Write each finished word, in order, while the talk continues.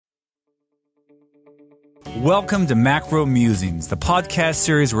Welcome to Macro Musings, the podcast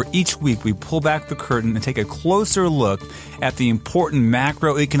series where each week we pull back the curtain and take a closer look at the important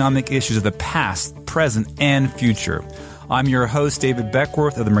macroeconomic issues of the past, present, and future. I'm your host, David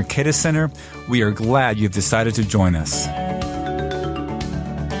Beckworth of the Mercatus Center. We are glad you've decided to join us.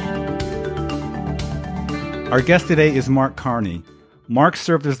 Our guest today is Mark Carney. Mark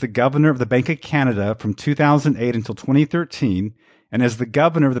served as the governor of the Bank of Canada from 2008 until 2013, and as the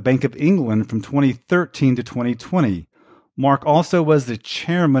governor of the Bank of England from 2013 to 2020. Mark also was the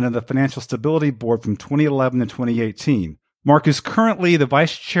chairman of the Financial Stability Board from 2011 to 2018. Mark is currently the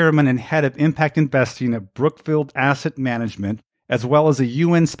vice chairman and head of impact investing at Brookfield Asset Management, as well as a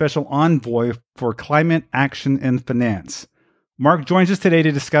UN Special Envoy for climate action and finance. Mark joins us today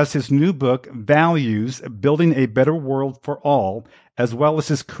to discuss his new book, Values, Building a Better World for All, as well as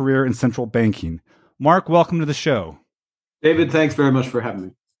his career in central banking. Mark, welcome to the show. David, thanks very much for having me.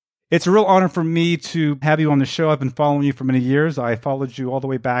 It's a real honor for me to have you on the show. I've been following you for many years. I followed you all the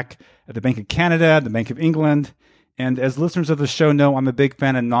way back at the Bank of Canada, the Bank of England. And as listeners of the show know, I'm a big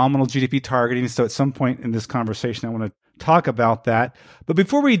fan of nominal GDP targeting. So at some point in this conversation, I want to talk about that. But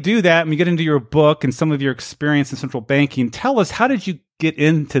before we do that, and we get into your book and some of your experience in central banking, tell us, how did you get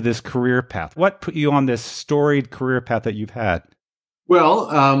into this career path? What put you on this storied career path that you've had? Well,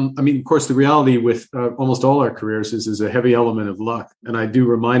 of course, the reality with almost all our careers is a heavy element of luck. And I do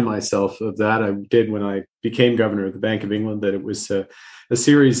remind myself of that. I did when I became governor of the Bank of England, that it was a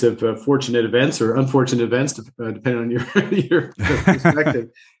series of fortunate events or unfortunate events, depending on your perspective.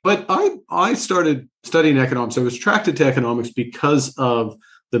 But I started studying economics. I was attracted to economics because of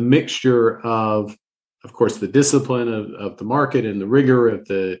the mixture of course, the discipline of the market and the rigor of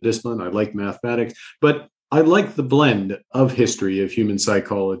the discipline. I like mathematics, but I like the blend of history, of human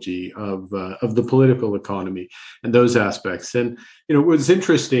psychology, of the political economy, and those aspects. And what's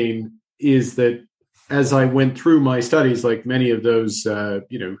interesting is that as I went through my studies, like many of those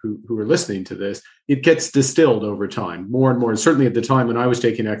who are listening to this, it gets distilled over time, more and more. Certainly at the time when I was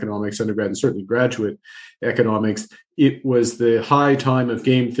taking economics, undergrad, and certainly graduate economics, it was the high time of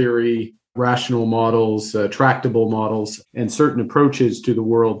game theory, rational models, tractable models, and certain approaches to the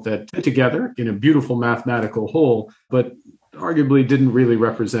world that fit together in a beautiful mathematical whole, but arguably didn't really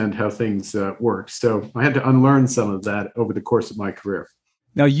represent how things work. So I had to unlearn some of that over the course of my career.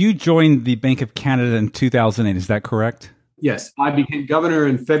 Now, you joined the Bank of Canada in 2008, is that correct? Yes, I became governor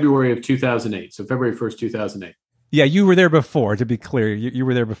in February of 2008, so February 1st, 2008. Yeah, you were there before, to be clear. You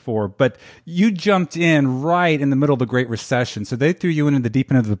were there before, but you jumped in right in the middle of the Great Recession. So they threw you into the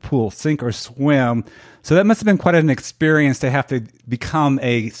deep end of the pool, sink or swim. So that must have been quite an experience to have to become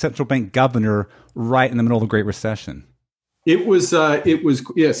a central bank governor right in the middle of the Great Recession. It was an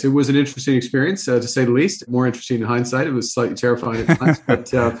interesting experience, to say the least. More interesting in hindsight. It was slightly terrifying at times.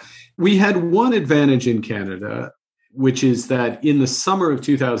 But we had one advantage in Canada, which is that in the summer of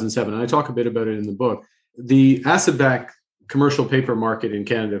 2007, and I talk a bit about it in the book, the asset-backed commercial paper market in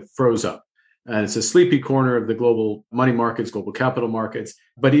Canada froze up. And it's a sleepy corner of the global money markets, global capital markets.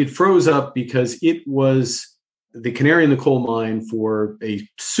 But it froze up because it was the canary in the coal mine for a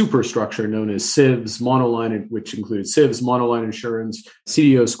superstructure known as CIVs, monoline, which included CIVs, monoline insurance,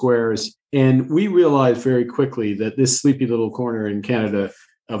 CDO squares. And we realized very quickly that this sleepy little corner in Canada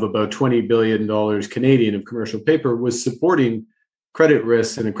of about $20 billion Canadian of commercial paper was supporting credit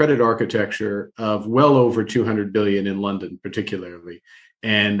risks and a credit architecture of well over 200 billion in London, particularly.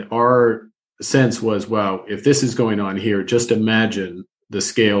 And our sense was, wow, if this is going on here, just imagine the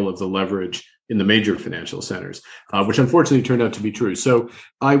scale of the leverage in the major financial centers, which unfortunately turned out to be true. So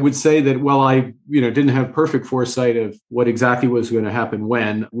I would say that while I didn't have perfect foresight of what exactly was going to happen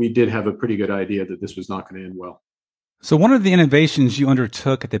when, we did have a pretty good idea that this was not going to end well. So one of the innovations you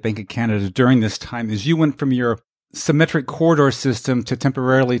undertook at the Bank of Canada during this time is you went from your symmetric corridor system to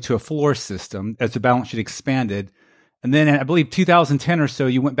temporarily to a floor system as the balance sheet expanded. And then I believe 2010 or so,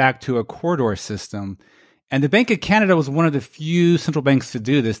 you went back to a corridor system. And the Bank of Canada was one of the few central banks to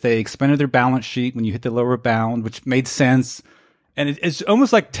do this. They expanded their balance sheet when you hit the lower bound, which made sense. And it's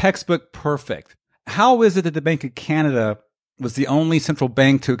almost like textbook perfect. How is it that the Bank of Canada was the only central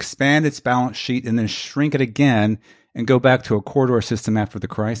bank to expand its balance sheet and then shrink it again and go back to a corridor system after the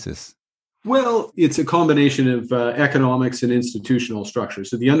crisis? Well, it's a combination of economics and institutional structure.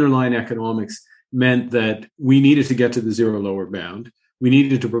 So the underlying economics meant that we needed to get to the zero lower bound. We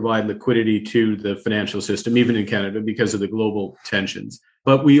needed to provide liquidity to the financial system, even in Canada, because of the global tensions.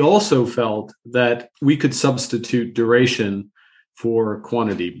 But we also felt that we could substitute duration for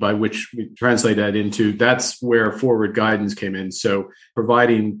quantity, by which we translate that into, that's where forward guidance came in. So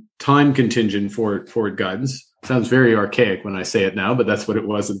providing time contingent forward guidance, Sounds very archaic when I say it now, but that's what it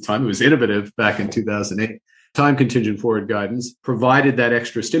was at the time. It was innovative back in 2008. Time contingent forward guidance provided that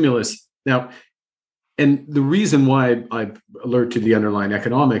extra stimulus. Now, and the reason why I alert to the underlying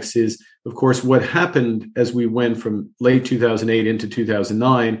economics is, of course, what happened as we went from late 2008 into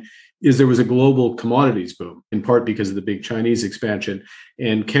 2009 is there was a global commodities boom, in part because of the big Chinese expansion.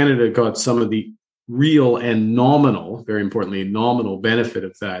 And Canada got some of the real and nominal, very importantly, nominal benefit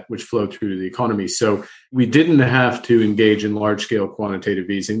of that, which flowed through to the economy. So we didn't have to engage in large-scale quantitative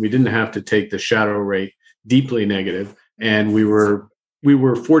easing. We didn't have to take the shadow rate deeply negative. And we were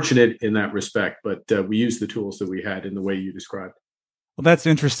fortunate in that respect, but we used the tools that we had in the way you described. Well, that's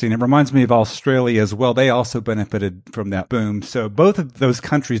interesting. It reminds me of Australia as well. They also benefited from that boom. So both of those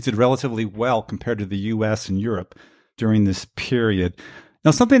countries did relatively well compared to the U.S. and Europe during this period.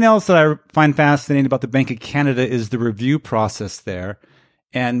 Now, something else that I find fascinating about the Bank of Canada is the review process there.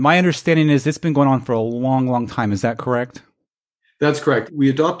 And my understanding is it's been going on for a long, long time. Is that correct? That's correct.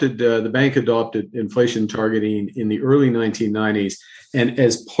 The bank adopted inflation targeting in the early 1990s. And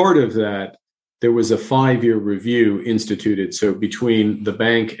as part of that, there was a 5-year review instituted. So between the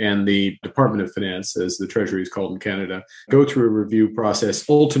bank and the Department of Finance, as the Treasury is called in Canada, go through a review process.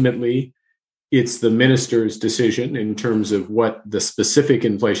 Ultimately, it's the minister's decision in terms of what the specific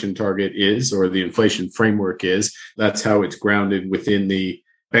inflation target is or the inflation framework is. That's how it's grounded within the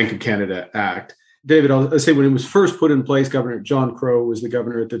Bank of Canada Act. David, I'll say when it was first put in place, Governor John Crow was the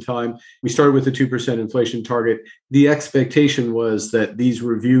governor at the time. We started with the 2% inflation target. The expectation was that these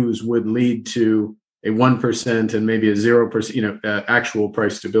reviews would lead to a 1% and maybe a 0%, actual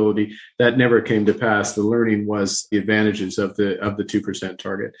price stability. That never came to pass. The learning was the advantages of the 2%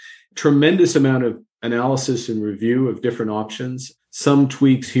 target. Tremendous amount of analysis and review of different options, some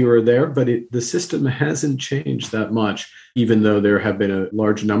tweaks here or there, but the system hasn't changed that much, even though there have been a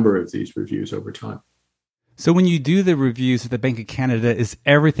large number of these reviews over time. So when you do the reviews at the Bank of Canada, is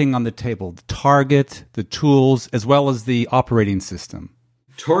everything on the table? The target, the tools, as well as the operating system?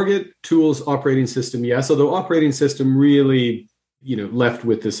 Target, tools, operating system, yes. Although operating system really, left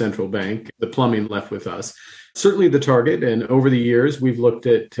with the central bank, the plumbing left with us. Certainly the target, and over the years, we've looked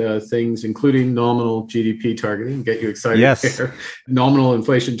at things including nominal GDP targeting, get you excited there, nominal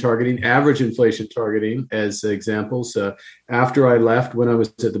inflation targeting, average inflation targeting as examples. After I left, when I was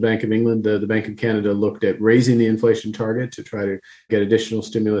at the Bank of England, the Bank of Canada looked at raising the inflation target to try to get additional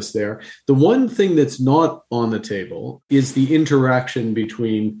stimulus there. The one thing that's not on the table is the interaction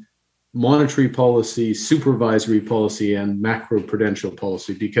between monetary policy, supervisory policy, and macroprudential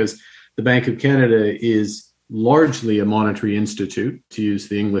policy, because the Bank of Canada is largely a monetary institute, to use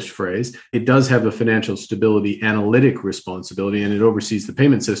the English phrase. It does have a financial stability analytic responsibility, and it oversees the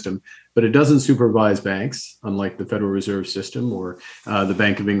payment system, but it doesn't supervise banks, unlike the Federal Reserve System or the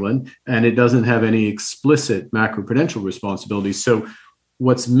Bank of England, and it doesn't have any explicit macroprudential responsibilities. So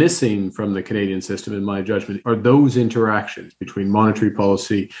what's missing from the Canadian system, in my judgment, are those interactions between monetary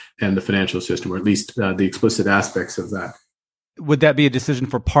policy and the financial system, or at least the explicit aspects of that. Would that be a decision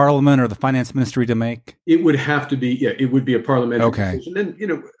for Parliament or the Finance Ministry to make? It would have to be, it would be a parliamentary decision.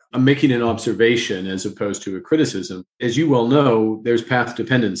 And, I'm making an observation as opposed to a criticism. As you well know, there's path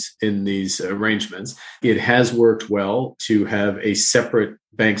dependence in these arrangements. It has worked well to have a separate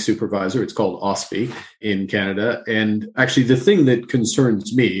bank supervisor. It's called OSFI in Canada. And actually, the thing that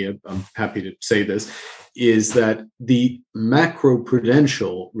concerns me, I'm happy to say this, is that the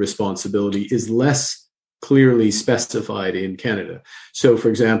macroprudential responsibility is less clearly specified in Canada. So, for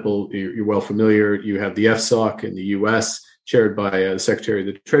example, you're well familiar, you have the FSOC in the US, chaired by the Secretary of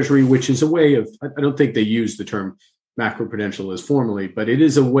the Treasury, which is a way of, I don't think they use the term macroprudential as formally, but it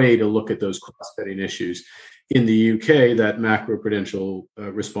is a way to look at those cross-cutting issues. In the UK, that macroprudential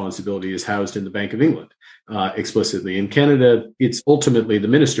responsibility is housed in the Bank of England explicitly. In Canada, it's ultimately the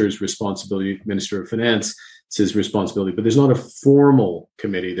minister's responsibility, Minister of Finance, it's his responsibility, but there's not a formal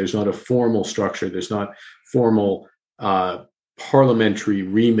committee. There's not a formal structure. There's not formal parliamentary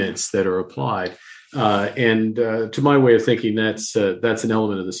remits that are applied. And to my way of thinking, that's an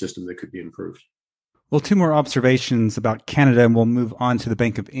element of the system that could be improved. Well, two more observations about Canada, and we'll move on to the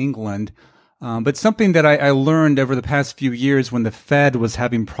Bank of England. But something that I learned over the past few years when the Fed was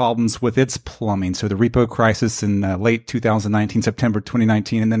having problems with its plumbing, so the repo crisis in late 2019, September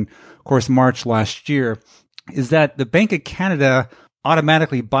 2019, and then, of course, March last year, is that the Bank of Canada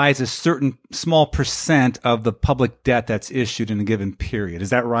automatically buys a certain small percent of the public debt that's issued in a given period.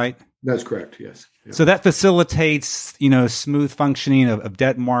 Is that right? That's correct, yes. Yeah. So that facilitates, smooth functioning of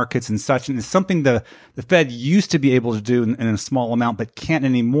debt markets and such. And it's something the Fed used to be able to do in a small amount, but can't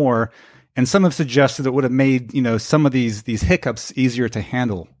anymore. And some have suggested it would have made, some of these hiccups easier to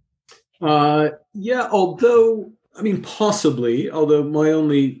handle. Yeah, although, I mean, possibly, although my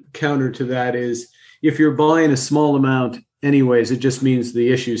only counter to that is if you're buying a small amount anyways, it just means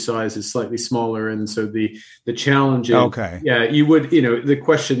the issue size is slightly smaller. And so the challenge is, Okay. yeah, you would, the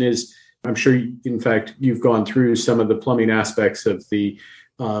question is, I'm sure, in fact, you've gone through some of the plumbing aspects of the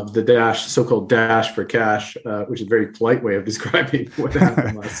dash, so-called dash for cash, which is a very polite way of describing what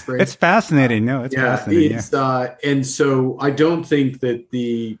happened last spring. It's fascinating. No, it's Yeah, fascinating. it's and so I don't think that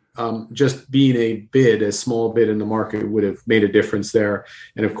the just being a small bid in the market would have made a difference there.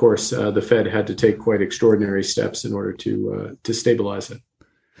 And of course, the Fed had to take quite extraordinary steps in order to stabilize it.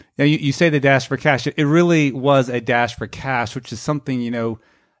 Yeah, you say the dash for cash. It really was a dash for cash, which is something,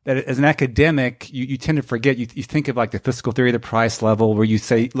 that as an academic, you tend to forget. You think of like the fiscal theory of the price level, where you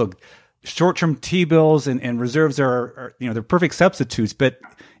say, look, short-term T-bills and reserves are they're perfect substitutes. But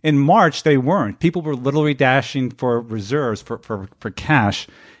in March, they weren't. People were literally dashing for reserves, for cash.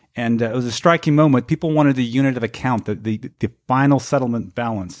 And it was a striking moment. People wanted the unit of account, the final settlement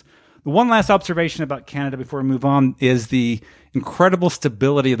balance. The one last observation about Canada before we move on is the incredible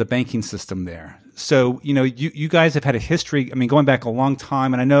stability of the banking system there. So, you guys have had a history, going back a long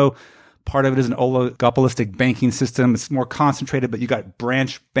time, and I know part of it is an oligopolistic banking system. It's more concentrated, but you got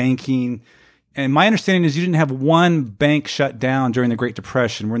branch banking. And my understanding is you didn't have one bank shut down during the Great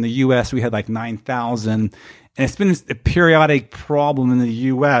Depression, where in the U.S. we had like 9,000. And it's been a periodic problem in the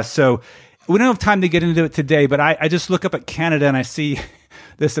U.S. So we don't have time to get into it today, but I just look up at Canada and I see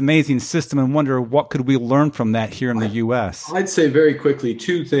this amazing system and wonder what could we learn from that here in the U.S. I'd say very quickly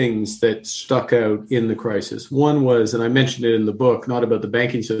two things that stuck out in the crisis. One was, and I mentioned it in the book, not about the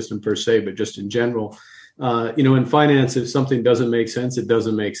banking system per se, but just in general. In finance, if something doesn't make sense, it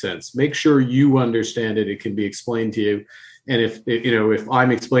doesn't make sense. Make sure you understand it. It can be explained to you. And if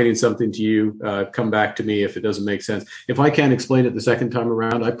I'm explaining something to you, come back to me if it doesn't make sense. If I can't explain it the second time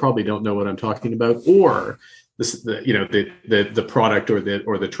around, I probably don't know what I'm talking about, or the product or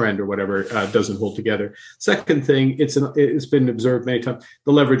the trend or whatever doesn't hold together. Second thing, it's been observed many times,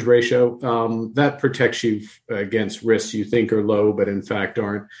 the leverage ratio that protects you against risks you think are low but in fact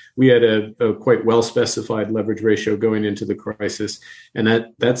aren't. We had a quite well specified leverage ratio going into the crisis, and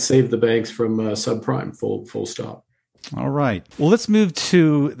that saved the banks from subprime. Full stop. All right. Well, let's move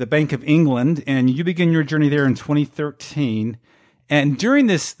to the Bank of England, and you begin your journey there in 2013. And during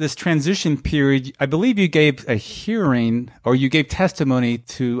this transition period, I believe you gave a hearing or you gave testimony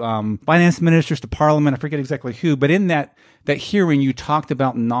to finance ministers, to Parliament. I forget exactly who, but in that hearing, you talked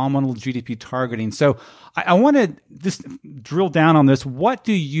about nominal GDP targeting. So I want to just drill down on this. What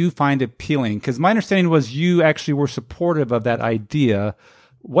do you find appealing? Because my understanding was you actually were supportive of that idea.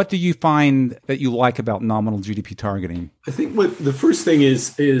 What do you find that you like about nominal GDP targeting? I think what the first thing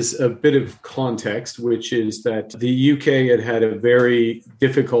is a bit of context, which is that the UK had a very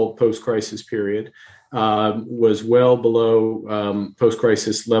difficult post-crisis period, was well below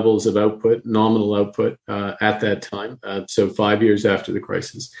post-crisis levels of output, nominal output at that time, so 5 years after the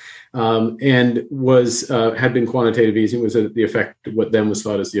crisis, and was had been quantitative easing, was the effect, what then was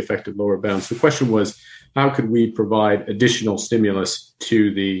thought as the effective lower bounds. The question was, how could we provide additional stimulus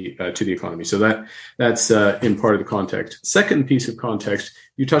to the economy? So that's in part of the context. Second piece of context,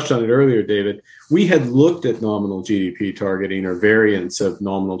 you touched on it earlier, David. We had looked at nominal GDP targeting or variants of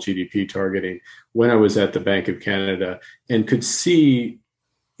nominal GDP targeting when I was at the Bank of Canada, and could see,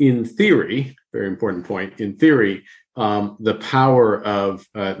 in theory, very important point, in theory, the power of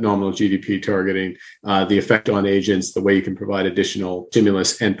nominal GDP targeting, the effect on agents, the way you can provide additional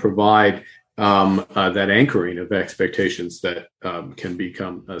stimulus and provide that anchoring of expectations that can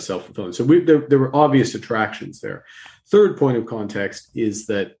become self-fulfilling. So there were obvious attractions there. Third point of context is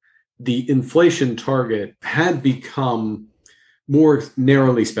that the inflation target had become more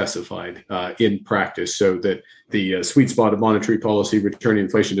narrowly specified in practice, so that the sweet spot of monetary policy returning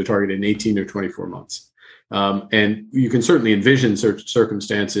inflation to target in 18 or 24 months. And you can certainly envision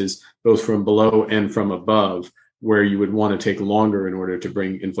circumstances both from below and from above where you would want to take longer in order to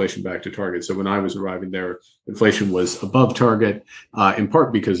bring inflation back to target. So when I was arriving there, inflation was above target, in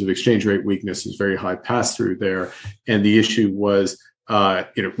part because of exchange rate weakness, is very high pass-through there. And the issue was,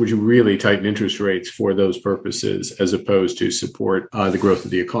 would you really tighten interest rates for those purposes as opposed to support the growth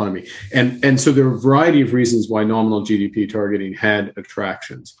of the economy? And so there are a variety of reasons why nominal GDP targeting had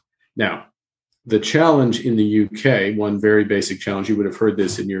attractions. Now, the challenge in the UK, one very basic challenge, you would have heard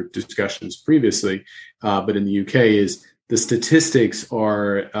this in your discussions previously, but in the UK is the statistics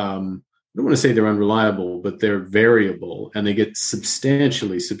are don't want to say they're unreliable, but they're variable and they get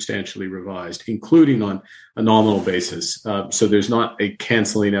substantially revised, including on a nominal basis. So there's not a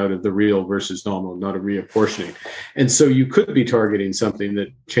canceling out of the real versus nominal, not a reapportioning. And so you could be targeting something that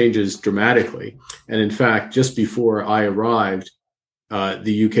changes dramatically. And in fact, just before I arrived,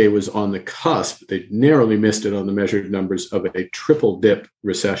 the UK was on the cusp. They narrowly missed it on the measured numbers of a triple dip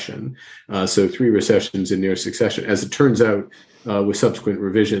recession. So 3 recessions in near succession. As it turns out, with subsequent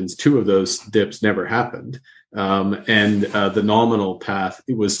revisions, 2 of those dips never happened. And the nominal path,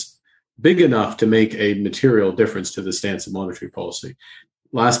 it was big enough to make a material difference to the stance of monetary policy.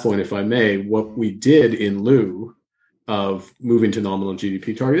 Last point, if I may, what we did in lieu of moving to nominal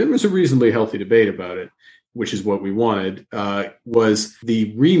GDP target, there was a reasonably healthy debate about it, which is what we wanted, was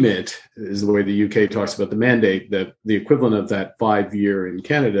the remit, is the way the UK talks about the mandate, that the equivalent of that 5-year in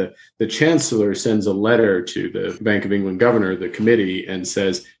Canada. The Chancellor sends a letter to the Bank of England governor, the committee, and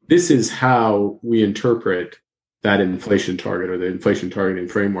says, this is how we interpret that inflation target or the inflation targeting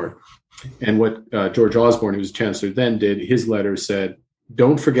framework. And what George Osborne, who was Chancellor then, did, his letter said,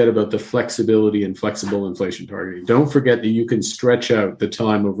 don't forget about the flexibility and flexible inflation targeting. Don't forget that you can stretch out the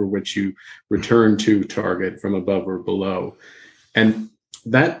time over which you return to target from above or below. And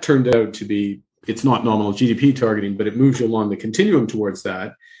that turned out to be, it's not nominal GDP targeting, but it moves you along the continuum towards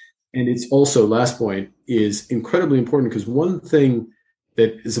that. And it's also, last point, is incredibly important because one thing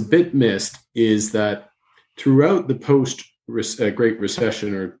that is a bit missed is that throughout the post-Great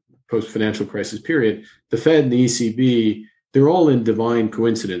Recession or post-financial crisis period, the Fed and the ECB, they're all in divine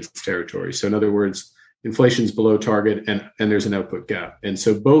coincidence territory. So in other words, inflation's below target and there's an output gap. And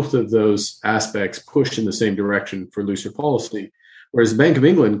so both of those aspects push in the same direction for looser policy. Whereas the Bank of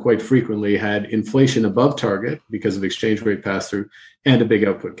England quite frequently had inflation above target because of exchange rate pass-through and a big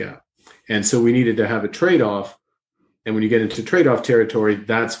output gap. And so we needed to have a trade-off. And when you get into trade-off territory,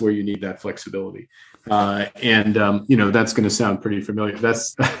 that's where you need that flexibility. That's going to sound pretty familiar.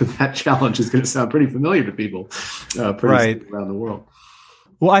 That challenge is going to sound pretty familiar to people right around the world.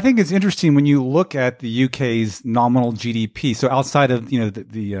 Well, I think it's interesting when you look at the UK's nominal GDP. So outside of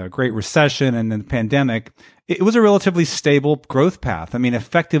the Great Recession and then the pandemic, it was a relatively stable growth path. I mean,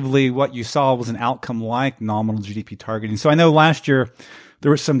 effectively, what you saw was an outcome like nominal GDP targeting. So I know last year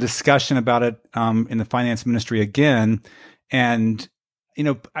there was some discussion about it in the finance ministry again, and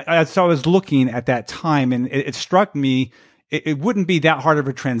I was looking at that time, and it struck me it wouldn't be that hard of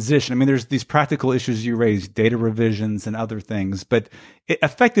a transition. I mean, there's these practical issues you raised, data revisions and other things, but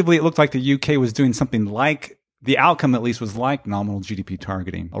effectively it looked like the UK was doing something like, the outcome at least was like nominal GDP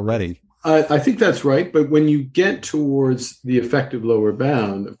targeting already. I think that's right. But when you get towards the effective lower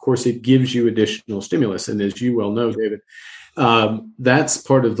bound, of course, it gives you additional stimulus. And as you well know, David, that's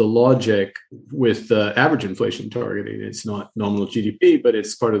part of the logic with average inflation targeting. It's not nominal GDP, but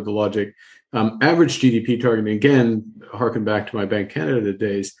it's part of the logic. Average GDP targeting, again, harken back to my Bank Canada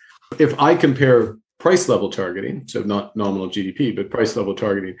days. If I compare price level targeting, so not nominal GDP, but price level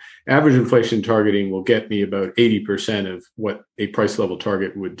targeting, average inflation targeting will get me about 80% of what a price level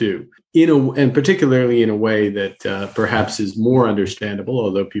target would do, and particularly in a way that perhaps is more understandable,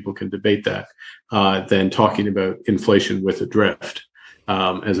 although people can debate that, than talking about inflation with a drift,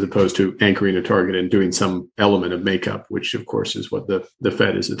 as opposed to anchoring a target and doing some element of makeup, which of course is what the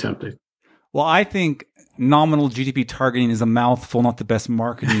Fed is attempting. Well, I think nominal GDP targeting is a mouthful, not the best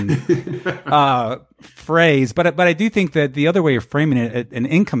marketing phrase, but I do think that the other way of framing it,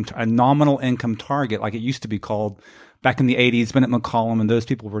 a nominal income target, like it used to be called back in the 80s, Bennett McCollum and those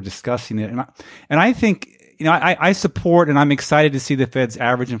people were discussing it, and I think I support and I'm excited to see the Fed's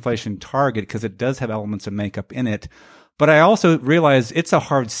average inflation target because it does have elements of makeup in it. But I also realize it's a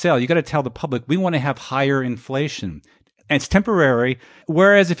hard sell. You got to tell the public we want to have higher inflation. And it's temporary.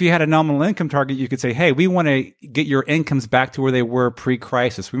 Whereas if you had a nominal income target, you could say, hey, we want to get your incomes back to where they were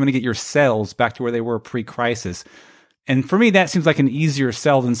pre-crisis. We want to get your sales back to where they were pre-crisis. And for me, that seems like an easier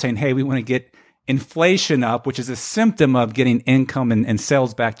sell than saying, hey, we want to get inflation up, which is a symptom of getting income and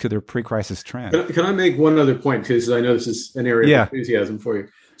sales back to their pre-crisis trend. Can I make one other point? Because I know this is an area of enthusiasm for you.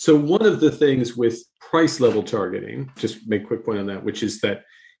 So one of the things with price level targeting, just make a quick point on that, which is that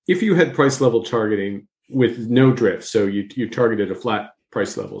if you had price level targeting with no drift, so you targeted a flat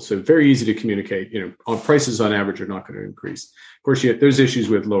price level, so very easy to communicate. On prices on average are not going to increase. Of course, there's issues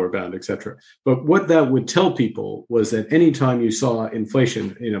with lower bound, et cetera. But what that would tell people was that anytime you saw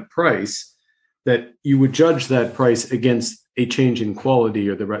inflation in a price, that you would judge that price against a change in quality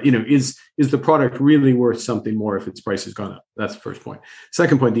or is the product really worth something more if its price has gone up? That's the first point.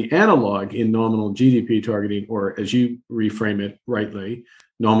 Second point, the analog in nominal GDP targeting, or as you reframe it rightly,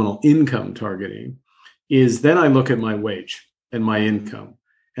 nominal income targeting, is then I look at my wage and my income.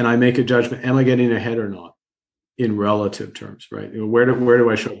 and I make a judgment: am I getting ahead or not in relative terms? Right? Where do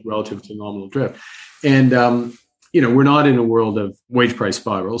I show up relative to nominal drift? And we're not in a world of wage price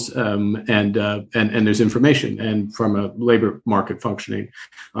spirals, and there's information, and from a labor market functioning,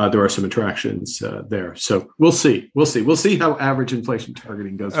 there are some attractions there. So we'll see how average inflation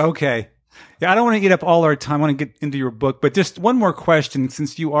targeting goes. Okay. Yeah, I don't want to eat up all our time. I want to get into your book, but just one more question.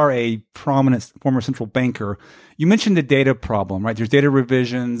 Since you are a prominent former central banker, you mentioned the data problem, right? There's data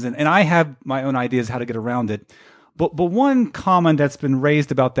revisions, and I have my own ideas how to get around it. But one comment that's been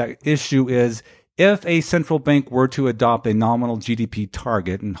raised about that issue is if a central bank were to adopt a nominal GDP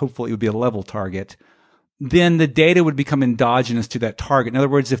target, and hopefully it would be a level target, then the data would become endogenous to that target. In other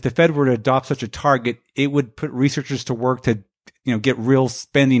words, if the Fed were to adopt such a target, it would put researchers to work to get real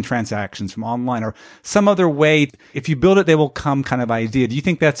spending transactions from online or some other way. If you build it, they will come kind of idea. Do you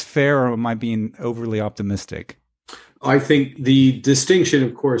think that's fair, or am I being overly optimistic? I think the distinction,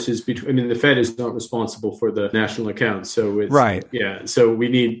 of course, is between, the Fed is not responsible for the national accounts. So it's, right. Yeah. So will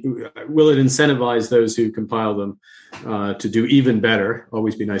it incentivize those who compile them to do even better?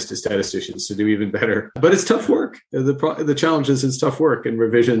 Always be nice to statisticians to do even better. But it's tough work. The challenge is it's tough work, and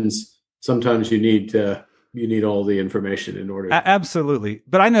revisions, sometimes you need all the information in order. Absolutely.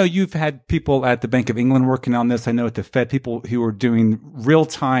 But I know you've had people at the Bank of England working on this. I know at the Fed, people who are doing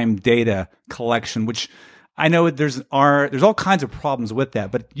real-time data collection, which I know there's all kinds of problems with that,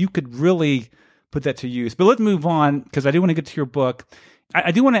 but you could really put that to use. But let's move on, because I do want to get to your book.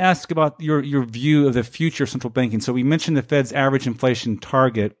 I do want to ask about your view of the future of central banking. So we mentioned the Fed's average inflation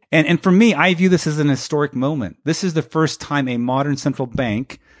target. And for me, I view this as an historic moment. This is the first time a modern central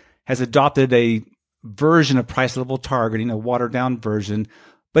bank has adopted a version of price level targeting, a watered down version,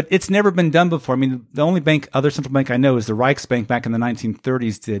 but it's never been done before. I mean, the only other central bank I know is the Reichsbank back in the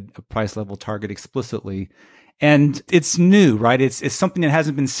 1930s did a price level target explicitly. And it's new, right? It's something that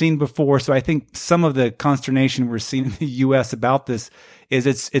hasn't been seen before. So I think some of the consternation we're seeing in the US about this is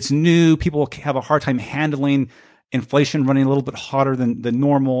it's new. People have a hard time handling inflation running a little bit hotter than the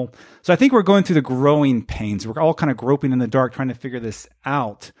normal. So I think we're going through the growing pains. We're all kind of groping in the dark trying to figure this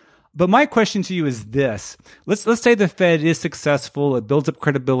out. But my question to you is this. Let's say the Fed is successful, it builds up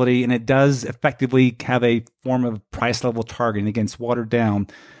credibility, and it does effectively have a form of price level targeting against watered down.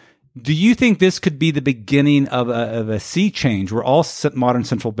 Do you think this could be the beginning of a sea change where all modern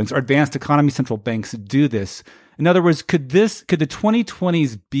central banks or advanced economy central banks do this? In other words, could the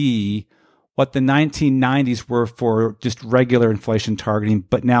 2020s be what the 1990s were for just regular inflation targeting,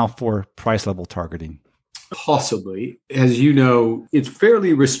 but now for price level targeting? Possibly. As you know, it's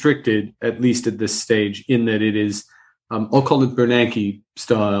fairly restricted, at least at this stage, in that it is, I'll call it Bernanke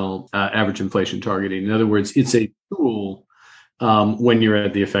style average inflation targeting. In other words, it's a tool when you're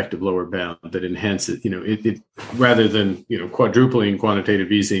at the effective lower bound that enhances, it rather than, quadrupling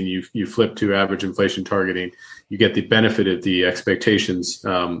quantitative easing, you flip to average inflation targeting. You get the benefit of the expectations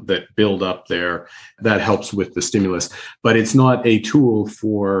that build up there. That helps with the stimulus, but it's not a tool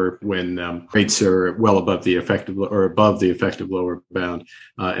for when rates are well above the effective or above the effective lower bound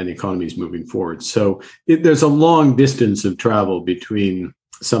and the economy is moving forward. So there's a long distance of travel between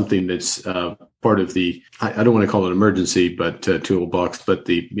something that's part of the, I don't want to call it emergency, but toolbox, but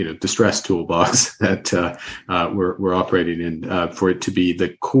the distress toolbox that we're operating in for it to be the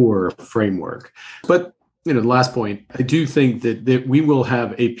core framework. But the last point, I do think that we will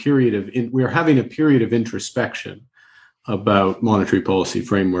have a period of we're having a period of introspection about monetary policy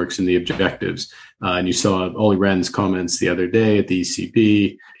frameworks and the objectives. And you saw Olli Rehn's comments the other day at the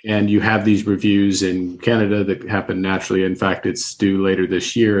ECB, and you have these reviews in Canada that happen naturally. In fact, it's due later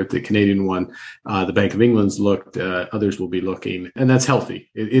this year. The Canadian one, the Bank of England's looked, others will be looking, and that's healthy.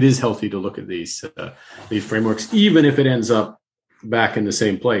 It is healthy to look at these frameworks, even if it ends up back in the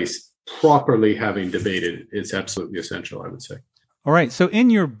same place. Properly having debated, it's absolutely essential, I would say. All right. So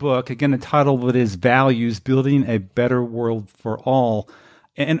in your book, again, the title of it is Values, Building a Better World for All.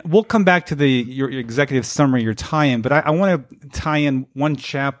 And we'll come back to your executive summary, your tie-in, but I want to tie in one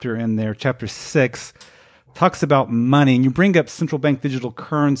chapter in there. Chapter 6 talks about money, and you bring up central bank digital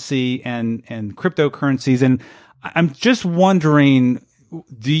currency and cryptocurrencies. And I'm just wondering,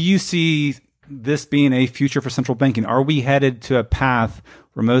 do you see this being a future for central banking? Are we headed to a path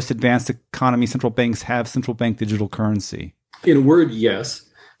where most advanced economy central banks have central bank digital currency? In a word, yes,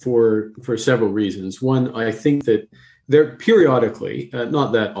 for several reasons. One, I think that there periodically,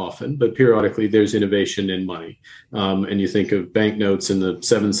 not that often, but periodically there's innovation in money. And you think of banknotes in the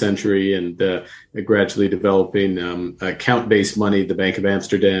 7th century and gradually developing account-based money, the Bank of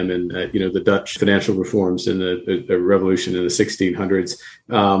Amsterdam and, the Dutch financial reforms in the revolution in the 1600s.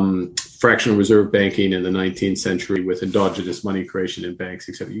 fractional reserve banking in the 19th century with endogenous money creation in banks,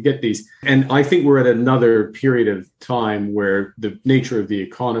 et cetera. You get these. And I think we're at another period of time where the nature of the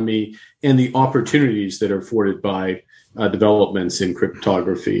economy and the opportunities that are afforded by developments in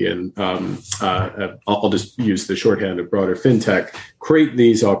cryptography and I'll just use the shorthand of broader fintech, create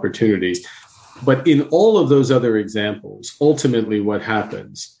these opportunities. But in all of those other examples, ultimately what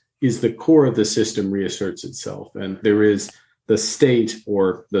happens is the core of the system reasserts itself. And there is the state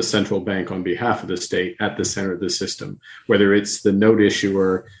or the central bank on behalf of the state at the center of the system, whether it's the note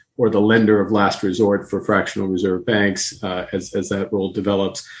issuer or the lender of last resort for fractional reserve banks as that role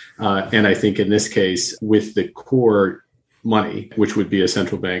develops. And I think in this case, with the core money, which would be a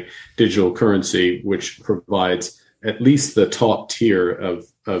central bank digital currency, which provides at least the top tier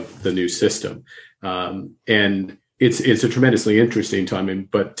of the new system. And it's a tremendously interesting time,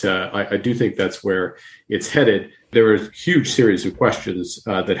 but I do think that's where it's headed. There are a huge series of questions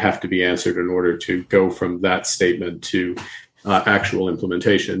that have to be answered in order to go from that statement to actual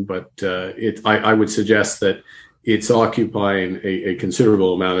implementation. But I would suggest that it's occupying a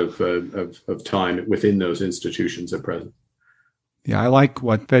considerable amount of time within those institutions at present. Yeah, I like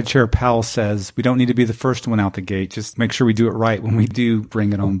what Fed Chair Powell says. We don't need to be the first one out the gate. Just make sure we do it right when we do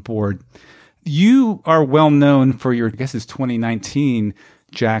bring it on board. You are well known for your, I guess it's 2019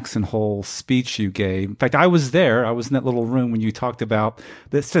 Jackson Hole speech you gave. In fact, I was there. I was in that little room when you talked about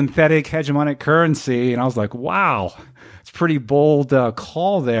the synthetic hegemonic currency. And I was like, wow, it's a pretty bold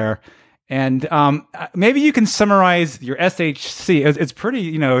call there. And maybe you can summarize your SHC. It's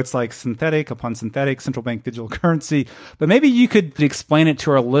pretty, it's like synthetic upon synthetic, central bank digital currency. But maybe you could explain it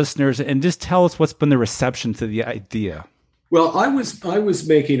to our listeners and just tell us what's been the reception to the idea. Well, I was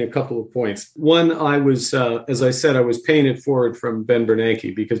making a couple of points. One, I was, as I said, I was paying it forward from Ben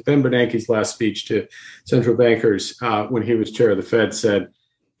Bernanke, because Ben Bernanke's last speech to central bankers when he was chair of the Fed said,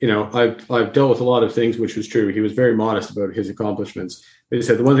 I've dealt with a lot of things, which was true. He was very modest about his accomplishments. He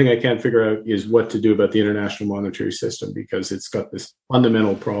said, the one thing I can't figure out is what to do about the international monetary system, because it's got this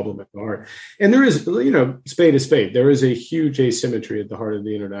fundamental problem at the heart. And there is, spade is spade. There is a huge asymmetry at the heart of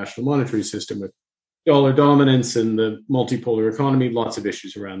the international monetary system with dollar dominance and the multipolar economy, lots of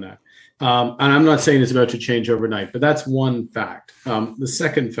issues around that. And I'm not saying it's about to change overnight, but that's one fact. The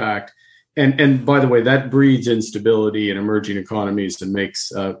second fact, and by the way, that breeds instability in emerging economies and makes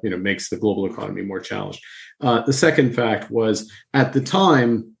the global economy more challenged. The second fact was, at the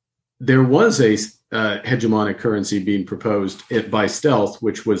time, there was a hegemonic currency being proposed by stealth,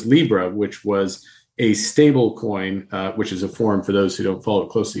 which was Libra, which was a stable coin, which is a form, for those who don't follow it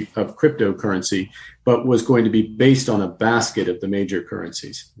closely, of cryptocurrency, but was going to be based on a basket of the major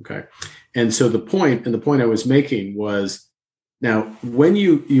currencies. Okay. And so the point I was making was, now, when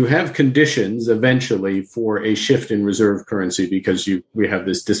you have conditions eventually for a shift in reserve currency, because we have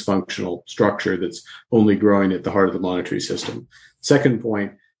this dysfunctional structure that's only growing at the heart of the monetary system. Second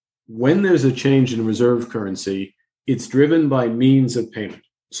point, when there's a change in reserve currency, it's driven by means of payment.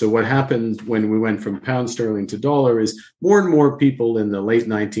 So what happened when we went from pound sterling to dollar is more and more people in the late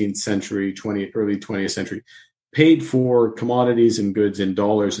 19th century, early 20th century, paid for commodities and goods in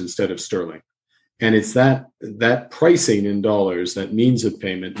dollars instead of sterling. And it's that pricing in dollars, that means of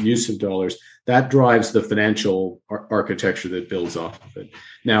payment, use of dollars, that drives the financial architecture that builds off of it.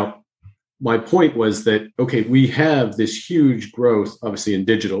 Now, my point was that, okay, we have this huge growth, obviously, in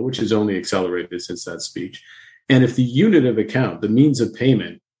digital, which has only accelerated since that speech. And if the unit of account, the means of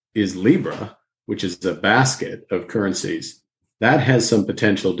payment, is Libra, which is a basket of currencies, that has some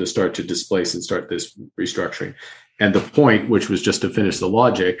potential to start to displace and start this restructuring. And the point, which was just to finish the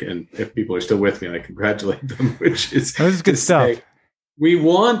logic, and if people are still with me, I congratulate them, which is, that was good stuff. We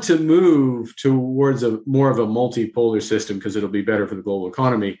want to move towards more of a multipolar system because it'll be better for the global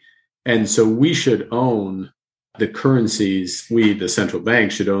economy. And so we should own the currencies. We, the central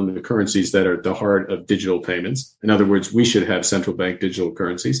bank, should own the currencies that are at the heart of digital payments. In other words, we should have central bank digital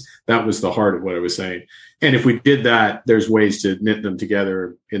currencies. That was the heart of what I was saying. And if we did that, there's ways to knit them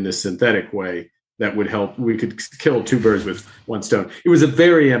together in this synthetic way that would help. We could kill two birds with one stone. It was a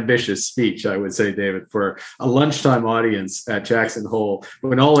very ambitious speech, I would say, David, for a lunchtime audience at Jackson Hole,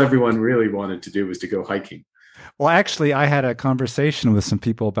 when all everyone really wanted to do was to go hiking. Well, actually, I had a conversation with some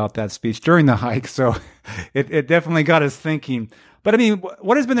people about that speech during the hike, so it definitely got us thinking. But I mean,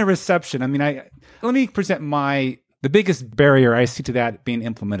 what has been the reception? I mean, let me present the biggest barrier I see to that being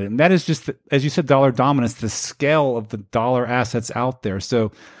implemented, and that is just, as you said, dollar dominance, the scale of the dollar assets out there.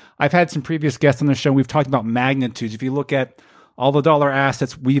 So I've had some previous guests on the show. We've talked about magnitudes. If you look at all the dollar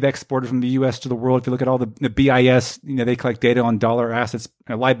assets we've exported from the U.S. to the world. If you look at all the BIS, they collect data on dollar assets,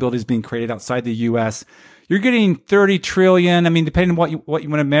 liabilities being created outside the U.S. You're getting 30 trillion. I mean, depending on what you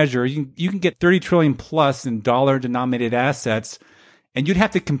want to measure, you can get 30 trillion plus in dollar denominated assets, and you'd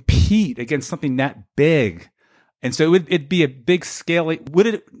have to compete against something that big. And so it'd be a big scale. Would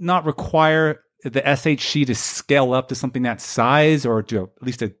it not require the SHC to scale up to something that size, or to at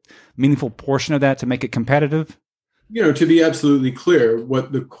least a meaningful portion of that to make it competitive? To be absolutely clear,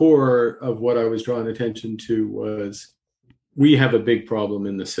 what the core of what I was drawing attention to was we have a big problem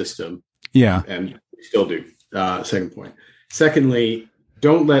in the system. Yeah. And we still do. Second point. Secondly,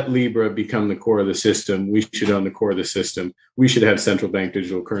 don't let Libra become the core of the system. We should own the core of the system. We should have central bank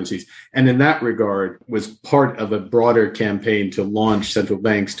digital currencies. And in that regard, was part of a broader campaign to launch central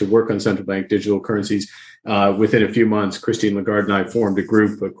banks to work on central bank digital currencies. Within a few months, Christine Lagarde and I formed a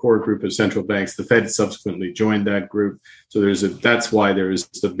core group of central banks. The Fed subsequently joined that group. So that's why there is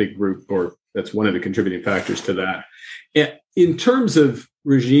the big group, or that's one of the contributing factors to that. In terms of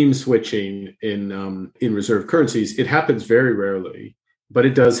regime switching in reserve currencies, it happens very rarely. But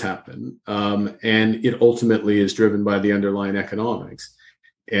it does happen, and it ultimately is driven by the underlying economics.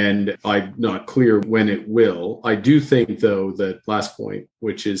 And I'm not clear when it will. I do think, though, that last point,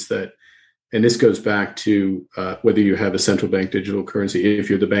 which is that, and this goes back to whether you have a central bank digital currency, if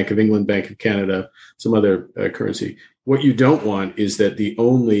you're the Bank of England, Bank of Canada, some other currency, what you don't want is that the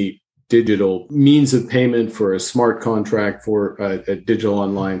only digital means of payment for a smart contract for a digital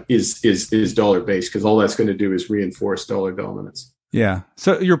online is dollar-based, because all that's going to do is reinforce dollar dominance. Yeah.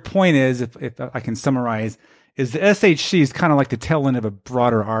 So your point is, if I can summarize, is the SHC is kind of like the tail end of a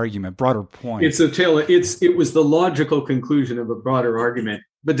broader argument, broader point. It's a tail. It was the logical conclusion of a broader argument.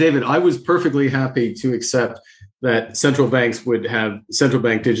 But David, I was perfectly happy to accept that central banks would have central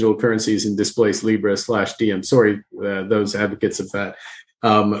bank digital currencies and displace Libra/DM. Sorry, those advocates of that.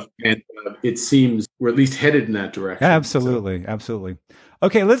 And it seems we're at least headed in that direction. Absolutely. Absolutely.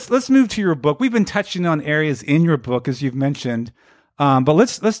 Okay, let's move to your book. We've been touching on areas in your book, as you've mentioned. But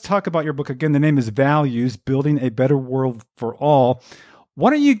let's talk about your book again. The name is Values: Building a Better World for All.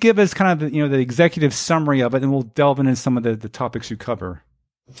 Why don't you give us kind of the executive summary of it, and we'll delve into some of the topics you cover.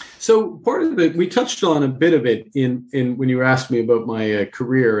 So part of it, we touched on a bit of it in when you asked me about my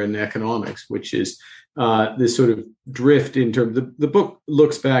career in economics, which is this sort of drift in terms of the book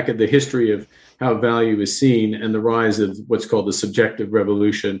looks back at the history of how value is seen and the rise of what's called the subjective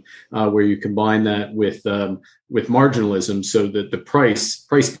revolution, where you combine that with marginalism, so that the price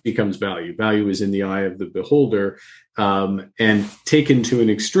becomes value. Value is in the eye of the beholder, and taken to an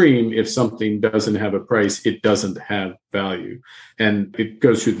extreme, if something doesn't have a price, it doesn't have value. And it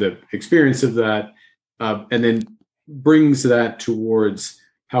goes through the experience of that, and then brings that towards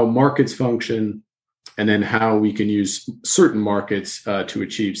how markets function, and then how we can use certain markets to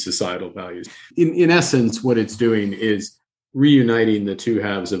achieve societal values. In essence, what it's doing is reuniting the two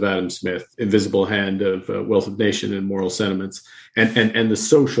halves of Adam Smith, invisible hand of Wealth of Nation and moral sentiments, and the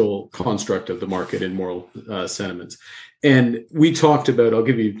social construct of the market and moral sentiments. And we talked about, I'll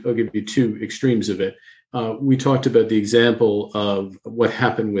give you two extremes of it. We talked about the example of what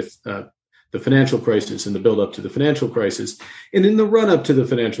happened with the financial crisis and the build up to the financial crisis. And in the run up to the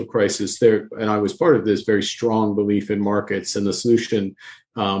financial crisis, and I was part of this, very strong belief in markets, and the solution,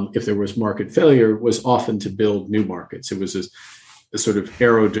 if there was market failure, was often to build new markets. It was a sort of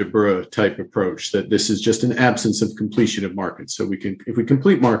Arrow de Breu type approach, that this is just an absence of completion of markets. So if we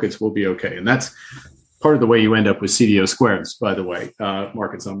complete markets, we'll be okay. And that's part of the way you end up with CDO squares, by the way,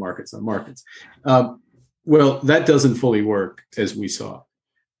 markets on markets on markets. Well, that doesn't fully work, as we saw.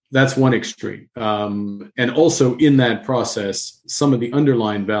 That's one extreme. And also in that process, some of the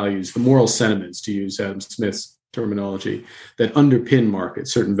underlying values, the moral sentiments, to use Adam Smith's terminology, that underpin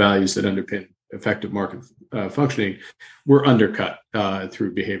markets, certain values that underpin effective market functioning, were undercut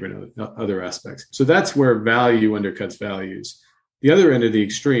through behavior and other aspects. So that's where value undercuts values. The other end of the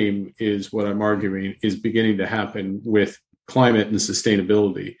extreme is what I'm arguing is beginning to happen with climate and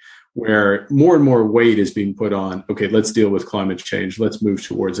sustainability, where more and more weight is being put on, okay, let's deal with climate change. Let's move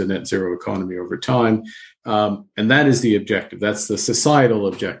towards a net zero economy over time. And that is the objective. That's the societal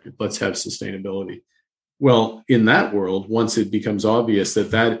objective. Let's have sustainability. Well, in that world, once it becomes obvious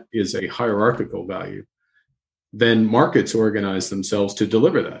that that is a hierarchical value, then markets organize themselves to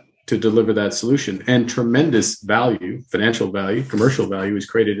deliver that solution. And tremendous value, financial value, commercial value is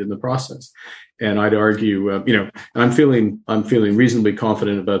created in the process. And I'd argue, I'm feeling reasonably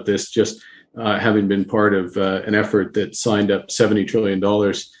confident about this, just having been part of an effort that signed up $70 trillion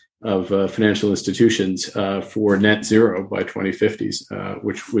financial institutions for net zero by 2050s,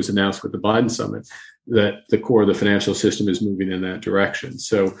 which was announced with the Biden summit, that the core of the financial system is moving in that direction.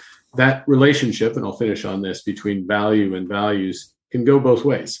 So that relationship, and I'll finish on this, between value and values can go both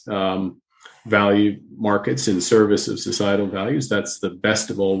ways. Value markets in service of societal values, that's the best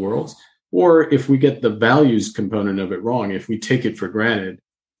of all worlds. Or if we get the values component of it wrong, if we take it for granted,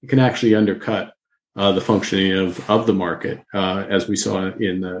 it can actually undercut the functioning of the market, as we saw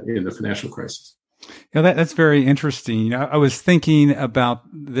in the financial crisis. Yeah, that's very interesting. You know, I was thinking about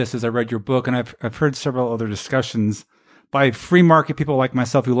this as I read your book, and I've heard several other discussions by free market people like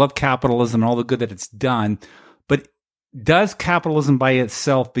myself who love capitalism and all the good that it's done. But does capitalism by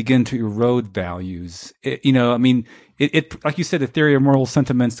itself begin to erode values? It, like you said, the theory of moral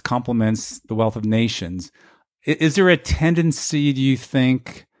sentiments complements the wealth of nations. Is there a tendency, do you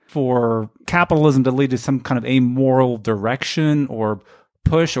think, for capitalism to lead to some kind of amoral direction or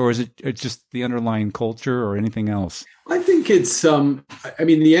push, or is it just the underlying culture or anything else? I think it's,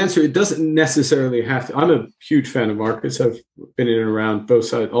 the answer, it doesn't necessarily have to. I'm a huge fan of markets. I've been in and around both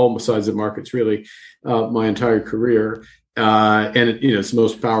sides, all sides of markets, really, my entire career. It's the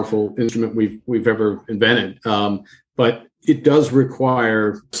most powerful instrument we've ever invented. But it does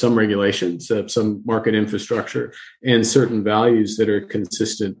require some regulations, some market infrastructure, and certain values that are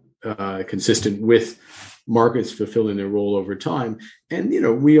consistent with markets fulfilling their role over time. And,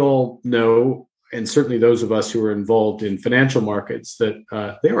 we all know, and certainly those of us who are involved in financial markets,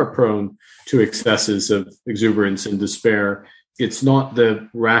 that they are prone to excesses of exuberance and despair. It's not the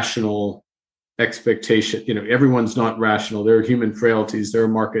rational expectation. Everyone's not rational. There are human frailties. There are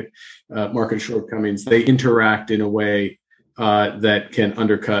market shortcomings. They interact in a way that can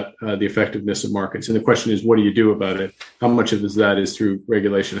undercut the effectiveness of markets. And the question is, what do you do about it? How much of that is through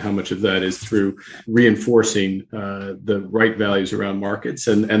regulation? How much of that is through reinforcing the right values around markets?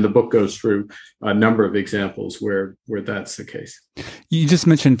 And the book goes through a number of examples where that's the case. You just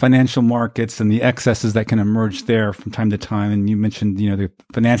mentioned financial markets and the excesses that can emerge there from time to time. And you mentioned, the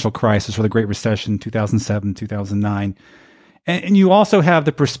financial crisis or the Great Recession, 2007, 2009. And you also have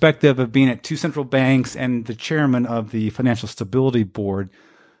the perspective of being at two central banks and the chairman of the Financial Stability Board.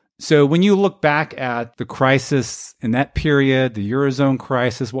 So when you look back at the crisis in that period, the Eurozone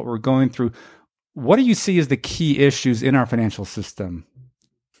crisis, what we're going through, what do you see as the key issues in our financial system?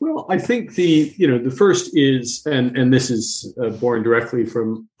 Well, I think the first is, and this is born directly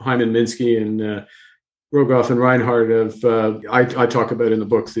from Hyman Minsky and Rogoff and Reinhardt I talk about in the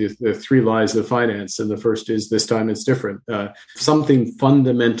book the three lies of finance, and the first is this time it's different. Something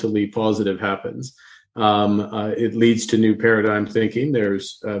fundamentally positive happens. It leads to new paradigm thinking.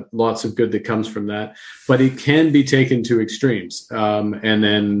 There's lots of good that comes from that, but it can be taken to extremes, and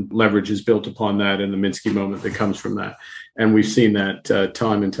then leverage is built upon that in the Minsky moment that comes from that. And we've seen that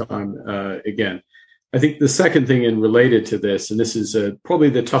time and time again. I think the second thing, and related to this, and this is probably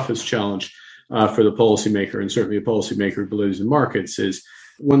the toughest challenge for the policymaker, and certainly a policymaker who believes in markets, is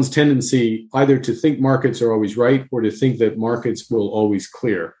one's tendency either to think markets are always right or to think that markets will always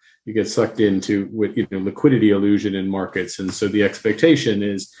clear. You get sucked into liquidity illusion in markets. And so the expectation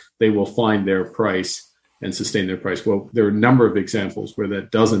is they will find their price and sustain their price. Well, there are a number of examples where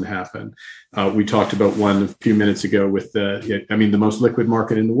that doesn't happen. We talked about one a few minutes ago with the most liquid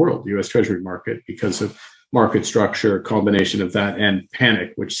market in the world, the U.S. Treasury market, because of market structure, a combination of that and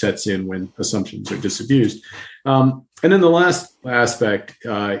panic, which sets in when assumptions are disabused. And then the last aspect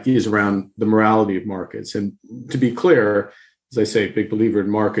is around the morality of markets. And to be clear, as I say, big believer in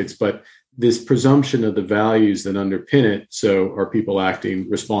markets, but this presumption of the values that underpin it. So are people acting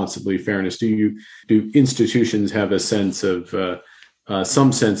responsibly, fairness? Do institutions have a sense of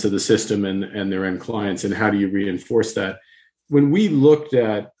some sense of the system and their end clients? And how do you reinforce that? When we looked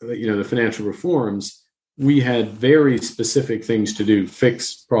at the financial reforms, we had very specific things to do: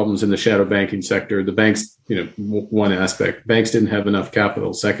 fix problems in the shadow banking sector. The banks, one aspect, banks didn't have enough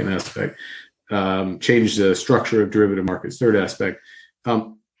capital. Second aspect, change the structure of derivative markets. Third aspect.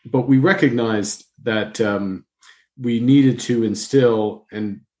 But we recognized that we needed to instill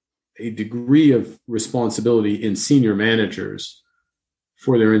a degree of responsibility in senior managers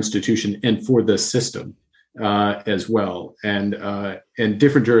for their institution and for the system as well. And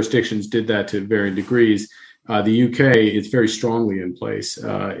different jurisdictions did that to varying degrees. The UK is very strongly in place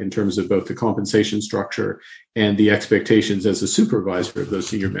in terms of both the compensation structure and the expectations as a supervisor of those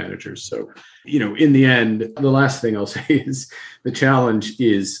senior managers. So, in the end, the last thing I'll say is the challenge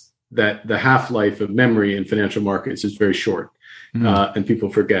is that the half-life of memory in financial markets is very short. And people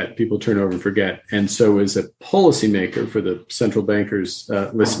turn over and forget. And so as a policymaker, for the central bankers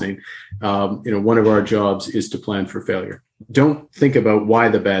listening, one of our jobs is to plan for failure. don't think about why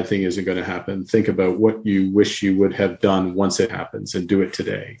the bad thing isn't going to happen. Think about what you wish you would have done once it happens and do it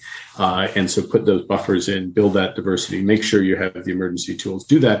today. And so put those buffers in, build that diversity, make sure you have the emergency tools,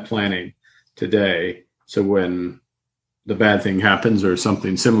 do that planning today. So when the bad thing happens or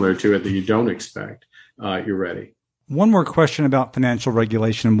something similar to it that you don't expect, you're ready. One more question about financial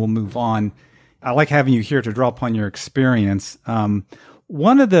regulation and we'll move on. I like having you here to draw upon your experience.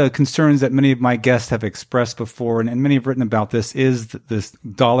 One of the concerns that many of my guests have expressed before, and many have written about this, is this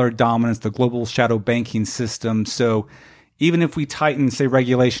dollar dominance, the global shadow banking system. So even if we tighten, say,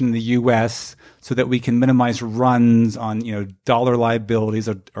 regulation in the U.S. so that we can minimize runs on, dollar liabilities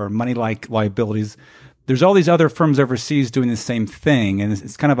or money-like liabilities, there's all these other firms overseas doing the same thing. And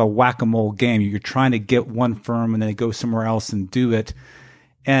it's kind of a whack-a-mole game. You're trying to get one firm and then they go somewhere else and do it.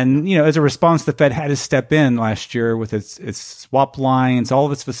 And, as a response, the Fed had to step in last year with its swap lines, all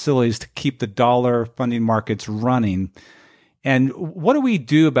of its facilities to keep the dollar funding markets running. And what do we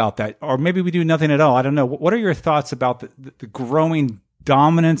do about that? Or maybe we do nothing at all. I don't know. What are your thoughts about the growing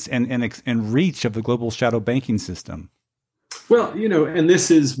dominance and reach of the global shadow banking system? Well, and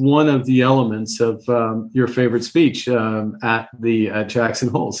this is one of the elements of your favorite speech at Jackson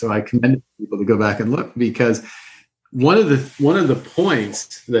Hole. So I commend people to go back and look, because one of the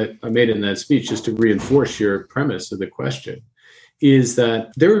points that I made in that speech, just to reinforce your premise of the question, is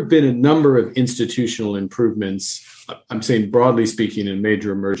that there have been a number of institutional improvements. I'm saying broadly speaking, in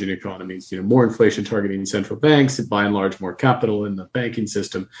major emerging economies, more inflation targeting central banks, by and large, more capital in the banking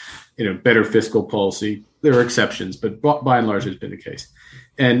system, better fiscal policy. There are exceptions, but by and large, it's been the case.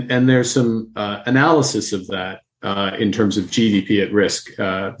 And there's some analysis of that in terms of GDP at risk,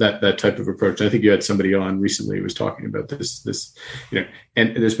 that type of approach. I think you had somebody on recently who was talking about this,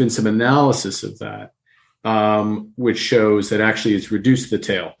 and there's been some analysis of that, which shows that actually it's reduced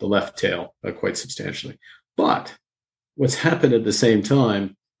the left tail, quite substantially. But what's happened at the same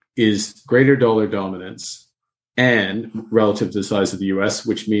time is greater dollar dominance and relative to the size of the US,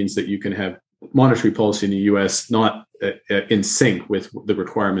 which means that you can have monetary policy in the US not in sync with the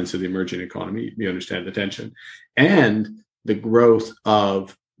requirements of the emerging economy. You understand the tension. And the growth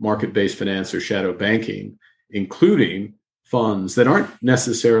of market-based finance or shadow banking, including funds that aren't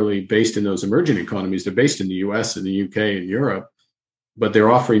necessarily based in those emerging economies. They're based in the US and the UK and Europe, but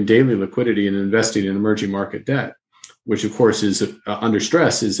they're offering daily liquidity and investing in emerging market debt, which of course is under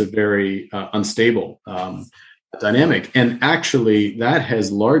stress, is a very unstable dynamic. And actually that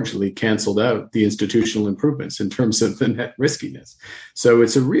has largely canceled out the institutional improvements in terms of the net riskiness. So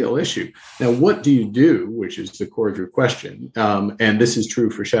it's a real issue. Now, what do you do, which is the core of your question? And this is true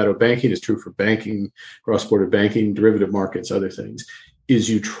for shadow banking, it's true for banking, cross-border banking, derivative markets, other things, is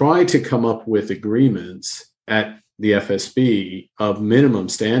you try to come up with agreements at the FSB of minimum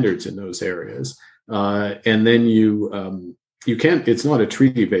standards in those areas. And then you can't, it's not a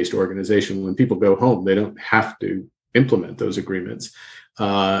treaty-based organization. When people go home, they don't have to implement those agreements.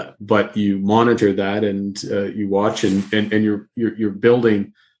 But you monitor that and you watch and you're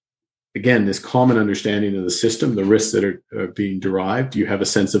building, again, this common understanding of the system, the risks that are being derived. You have a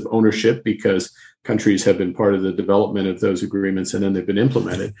sense of ownership because countries have been part of the development of those agreements and then they've been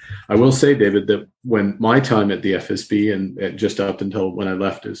implemented. I will say, David, that when my time at the FSB and just up until when I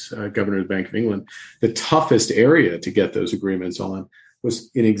left as governor of the Bank of England, the toughest area to get those agreements on was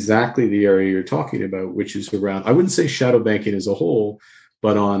in exactly the area you're talking about, which is around, I wouldn't say shadow banking as a whole,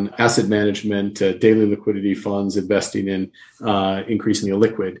 but on asset management, daily liquidity funds, investing in increasingly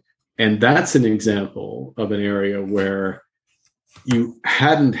illiquid. And that's an example of an area where you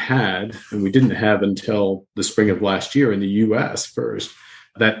hadn't had, and we didn't have until the spring of last year in the US first,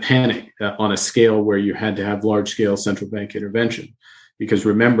 that panic on a scale where you had to have large-scale central bank intervention. Because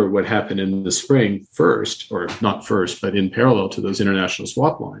remember what happened in the spring first, or not first, but in parallel to those international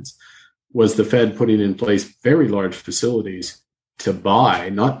swap lines, was the Fed putting in place very large facilities to buy,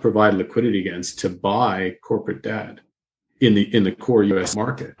 not provide liquidity against, to buy corporate debt in the core US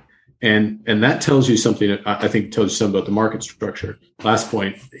market. And that tells you something, I think tells you something about the market structure. Last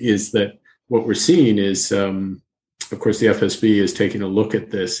point is that what we're seeing is, of course, the FSB is taking a look at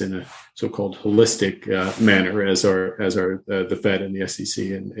this in a so-called holistic manner, as are the Fed and the SEC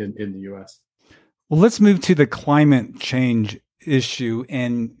in the US. Well, let's move to the climate change issue.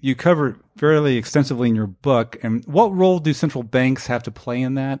 And you cover it fairly extensively in your book. And what role do central banks have to play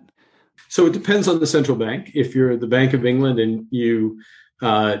in that? So it depends on the central bank. If you're the Bank of England and you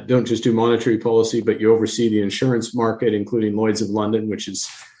don't just do monetary policy, but you oversee the insurance market, including Lloyd's of London, which is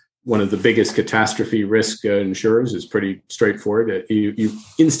one of the biggest catastrophe risk insurers. Is pretty straightforward. You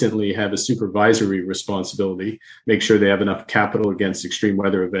instantly have a supervisory responsibility, make sure they have enough capital against extreme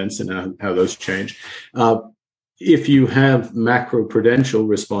weather events and how those change. if you have macroprudential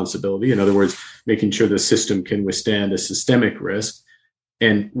responsibility, in other words, making sure the system can withstand a systemic risk,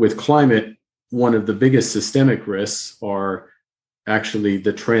 and with climate, one of the biggest systemic risks are actually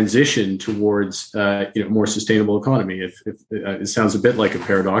the transition towards more sustainable economy. If it sounds a bit like a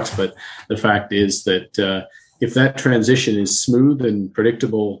paradox, but the fact is that if that transition is smooth and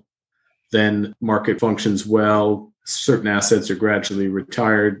predictable, then market functions well. Certain assets are gradually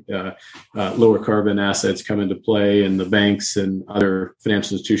retired. Lower carbon assets come into play, and the banks and other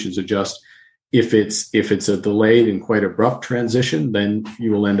financial institutions adjust. If it's a delayed and quite abrupt transition, then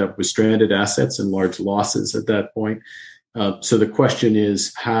you will end up with stranded assets and large losses at that point. So the question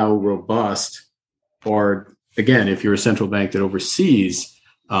is, how robust are, again, if you're a central bank that oversees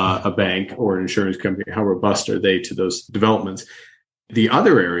a bank or an insurance company, how robust are they to those developments? The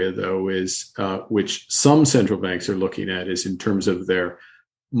other area, though, is which some central banks are looking at is in terms of their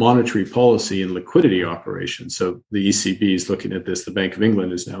monetary policy and liquidity operations. So the ECB is looking at this. The Bank of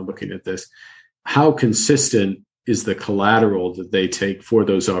England is now looking at this. How consistent is the collateral that they take for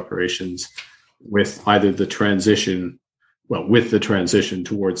those operations with either the transition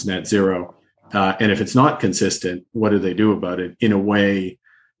towards net zero? And if it's not consistent, what do they do about it in a way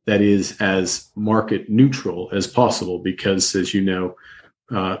that is as market neutral as possible? Because, as you know,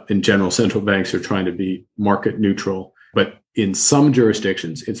 in general, central banks are trying to be market neutral, but in some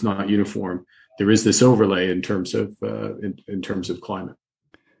jurisdictions, it's not uniform. There is this overlay in terms of climate.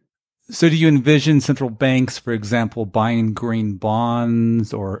 So do you envision central banks, for example, buying green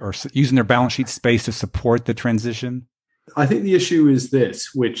bonds or using their balance sheet space to support the transition? I think the issue is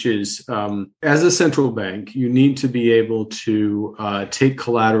this, which is, as a central bank, you need to be able to take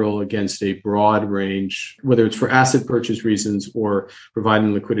collateral against a broad range, whether it's for asset purchase reasons or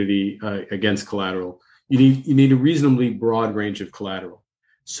providing liquidity against collateral. You need a reasonably broad range of collateral.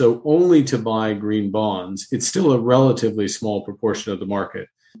 So only to buy green bonds, it's still a relatively small proportion of the market.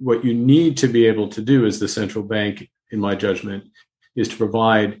 What you need to be able to do as the central bank, in my judgment, is to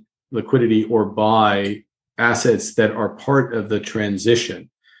provide liquidity or buy assets that are part of the transition.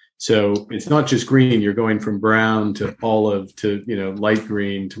 So it's not just green. You're going from brown to olive to light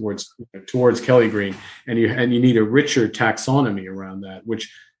green towards Kelly green, and you need a richer taxonomy around that, which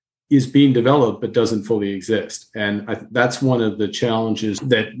is being developed but doesn't fully exist. And that's one of the challenges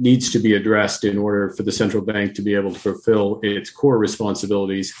that needs to be addressed in order for the central bank to be able to fulfill its core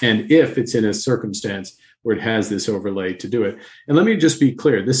responsibilities. And if it's in a circumstance where it has this overlay to do it. And let me just be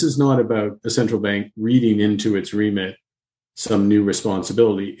clear, this is not about the central bank reading into its remit some new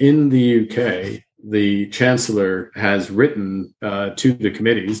responsibility. In the UK, the Chancellor has written to the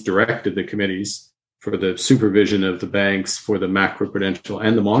committees, directed the committees for the supervision of the banks, for the macroprudential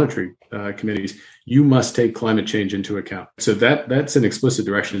and the monetary committees, you must take climate change into account. So that's an explicit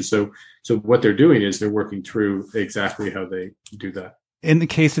direction. So what they're doing is they're working through exactly how they do that. In the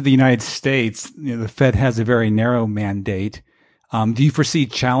case of the United States, the Fed has a very narrow mandate. Do you foresee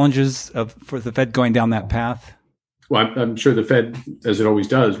challenges for the Fed going down that path? Well, I'm sure the Fed, as it always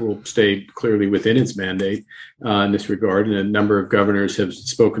does, will stay clearly within its mandate in this regard. And a number of governors have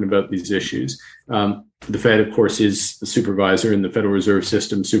spoken about these issues. The Fed, of course, is the supervisor in the Federal Reserve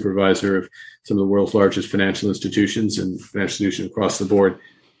System, supervisor of some of the world's largest financial institutions and financial institutions across the board.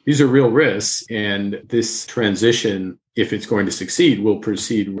 These are real risks. And this transition, if it's going to succeed, will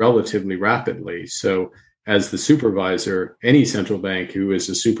proceed relatively rapidly. So as the supervisor, any central bank who is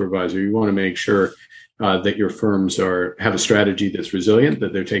a supervisor, you want to make sure that your firms have a strategy that's resilient,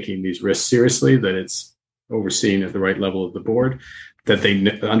 that they're taking these risks seriously, that it's overseen at the right level of the board, that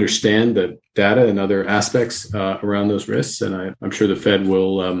they understand the data and other aspects around those risks. And I'm sure the Fed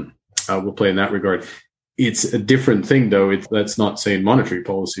will play in that regard. It's a different thing, though. That's not saying monetary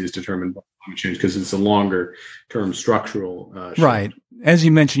policy is determined by climate change, because it's a longer-term structural shift. Right. As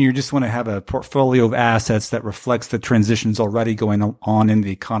you mentioned, you just want to have a portfolio of assets that reflects the transitions already going on in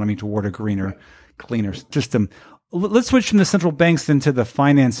the economy toward a greener, cleaner system. Let's switch from the central banks into the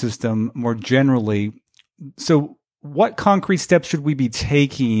finance system more generally. So what concrete steps should we be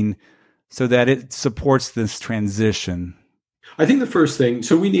taking so that it supports this transition? I think the first thing,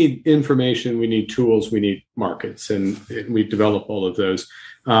 so we need information, we need tools, we need markets, and we develop all of those.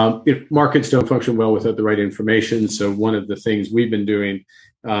 If markets don't function well without the right information, so one of the things we've been doing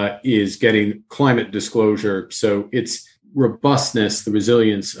is getting climate disclosure. So it's robustness, the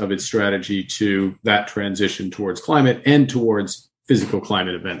resilience of its strategy to that transition towards climate and towards physical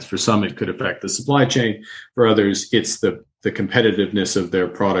climate events. For some, it could affect the supply chain. For others, it's the competitiveness of their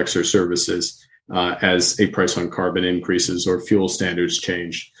products or services as a price on carbon increases or fuel standards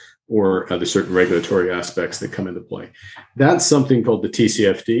change, or the certain regulatory aspects that come into play. That's something called the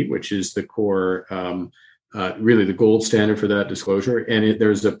TCFD, which is the core really the gold standard for that disclosure. And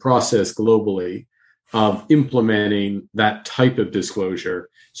there's a process globally of implementing that type of disclosure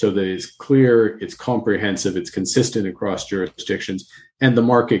so that it's clear, it's comprehensive, it's consistent across jurisdictions, and the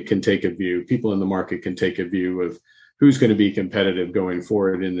market can take a view. People in the market can take a view of who's going to be competitive going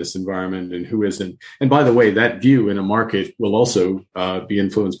forward in this environment and who isn't. And by the way, that view in a market will also be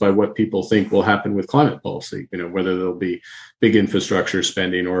influenced by what people think will happen with climate policy, whether there'll be big infrastructure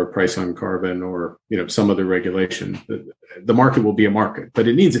spending or a price on carbon or, some other regulation. The market will be a market, but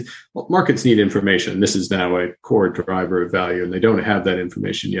markets need information. This is now a core driver of value, and they don't have that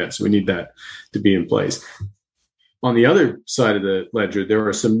information yet. So we need that to be in place. On the other side of the ledger, there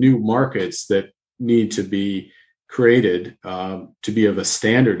are some new markets that need to be created to be of a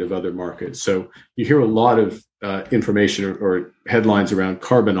standard of other markets. So you hear a lot of information or headlines around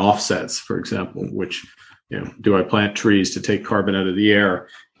carbon offsets, for example, which, do I plant trees to take carbon out of the air?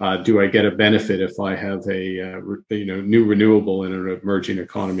 Do I get a benefit if I have a new renewable in an emerging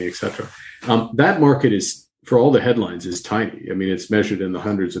economy, et cetera? That market is, for all the headlines, is tiny. I mean, it's measured in the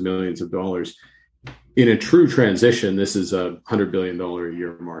hundreds of millions of dollars. In a true transition, this is a $100 billion a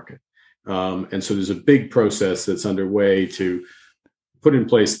year market. And so there's a big process that's underway to put in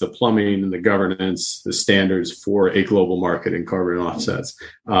place the plumbing and the governance, the standards for a global market in carbon offsets,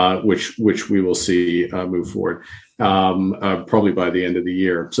 which we will see move forward probably by the end of the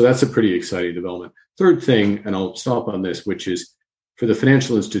year. So that's a pretty exciting development. Third thing, and I'll stop on this, which is for the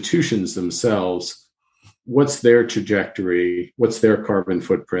financial institutions themselves, what's their trajectory? What's their carbon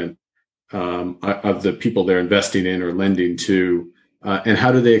footprint of the people they're investing in or lending to? And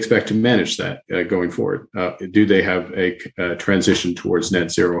how do they expect to manage that going forward? Do they have a transition towards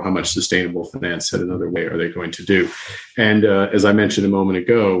net zero? How much sustainable finance, said another way, are they going to do? And as I mentioned a moment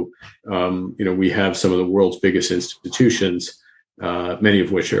ago, we have some of the world's biggest institutions, many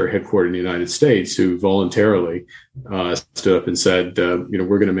of which are headquartered in the United States, who voluntarily stood up and said,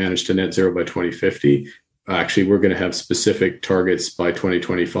 we're going to manage to net zero by 2050. Actually, we're going to have specific targets by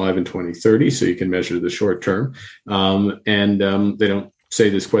 2025 and 2030, so you can measure the short term. And they don't say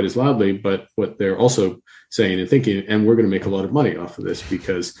this quite as loudly, but what they're also saying and thinking, and we're going to make a lot of money off of this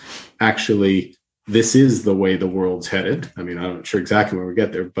because actually this is the way the world's headed. I mean, I'm not sure exactly when we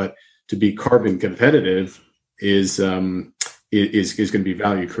get there, but to be carbon competitive is going to be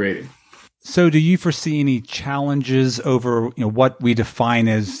value creating. So do you foresee any challenges over what we define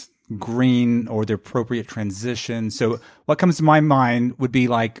as green or the appropriate transition? So what comes to my mind would be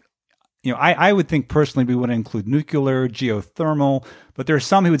like, I would think personally we want to include nuclear, geothermal, but there are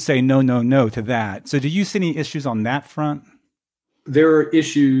some who would say no to that. So do you see any issues on that front? There are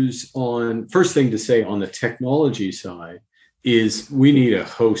issues first thing to say on the technology side is we need a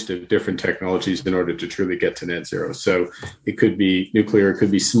host of different technologies in order to truly get to net zero. So it could be nuclear, it could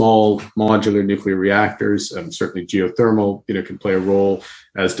be small modular nuclear reactors. Certainly geothermal, can play a role,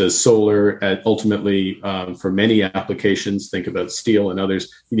 as does solar. Ultimately, for many applications, think about steel and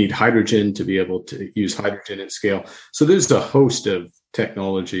others, you need hydrogen to be able to use hydrogen at scale. So there's a host of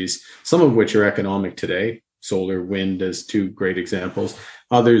technologies, some of which are economic today. Solar, wind as two great examples.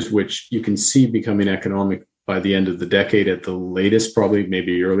 Others which you can see becoming economic by the end of the decade at the latest, probably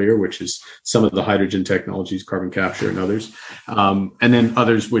maybe earlier, which is some of the hydrogen technologies, carbon capture and others. And then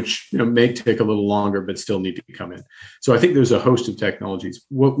others which may take a little longer, but still need to come in. So I think there's a host of technologies.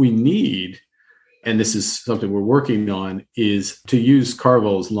 What we need, and this is something we're working on, is to use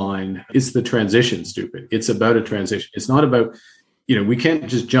Carville's line, is the transition stupid? It's about a transition. It's not about, we can't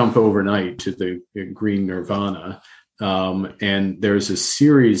just jump overnight to the green nirvana. And there's a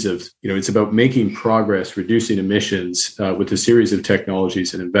series of, it's about making progress, reducing emissions with a series of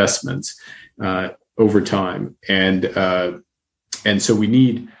technologies and investments over time. And so we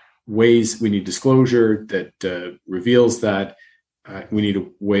need disclosure that reveals that. We need a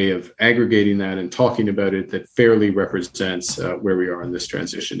way of aggregating that and talking about it that fairly represents where we are in this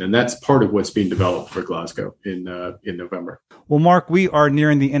transition. And that's part of what's being developed for Glasgow in November. Well, Mark, we are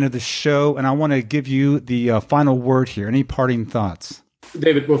nearing the end of the show, and I want to give you the final word here. Any parting thoughts?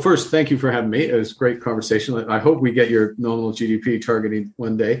 David, well, first, thank you for having me. It was a great conversation. I hope we get your nominal GDP targeting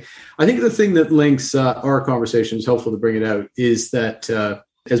one day. I think the thing that links our conversation, is helpful to bring it out, is that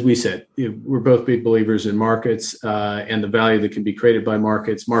as we said, we're both big believers in markets and the value that can be created by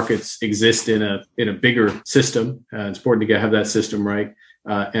markets. Markets exist in a bigger system. It's important to have that system right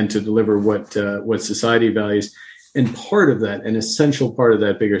and to deliver what society values. And part of that, an essential part of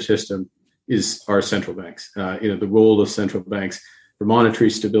that bigger system, is our central banks. The role of central banks for monetary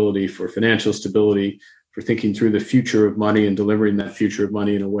stability, for financial stability, for thinking through the future of money and delivering that future of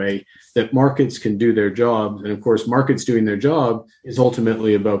money in a way that markets can do their job. And of course, markets doing their job is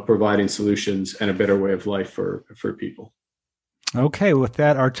ultimately about providing solutions and a better way of life for people. Okay, with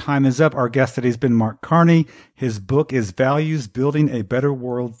that, our time is up. Our guest today has been Mark Carney. His book is Values, Building a Better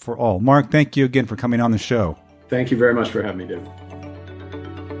World for All. Mark, thank you again for coming on the show. Thank you very much for having me, David.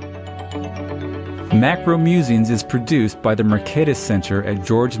 Macro Musings is produced by the Mercatus Center at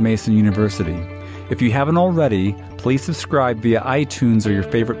George Mason University. If you haven't already, please subscribe via iTunes or your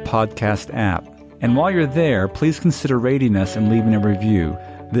favorite podcast app. And while you're there, please consider rating us and leaving a review.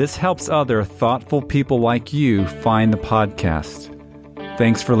 This helps other thoughtful people like you find the podcast.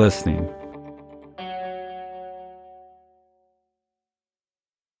 Thanks for listening.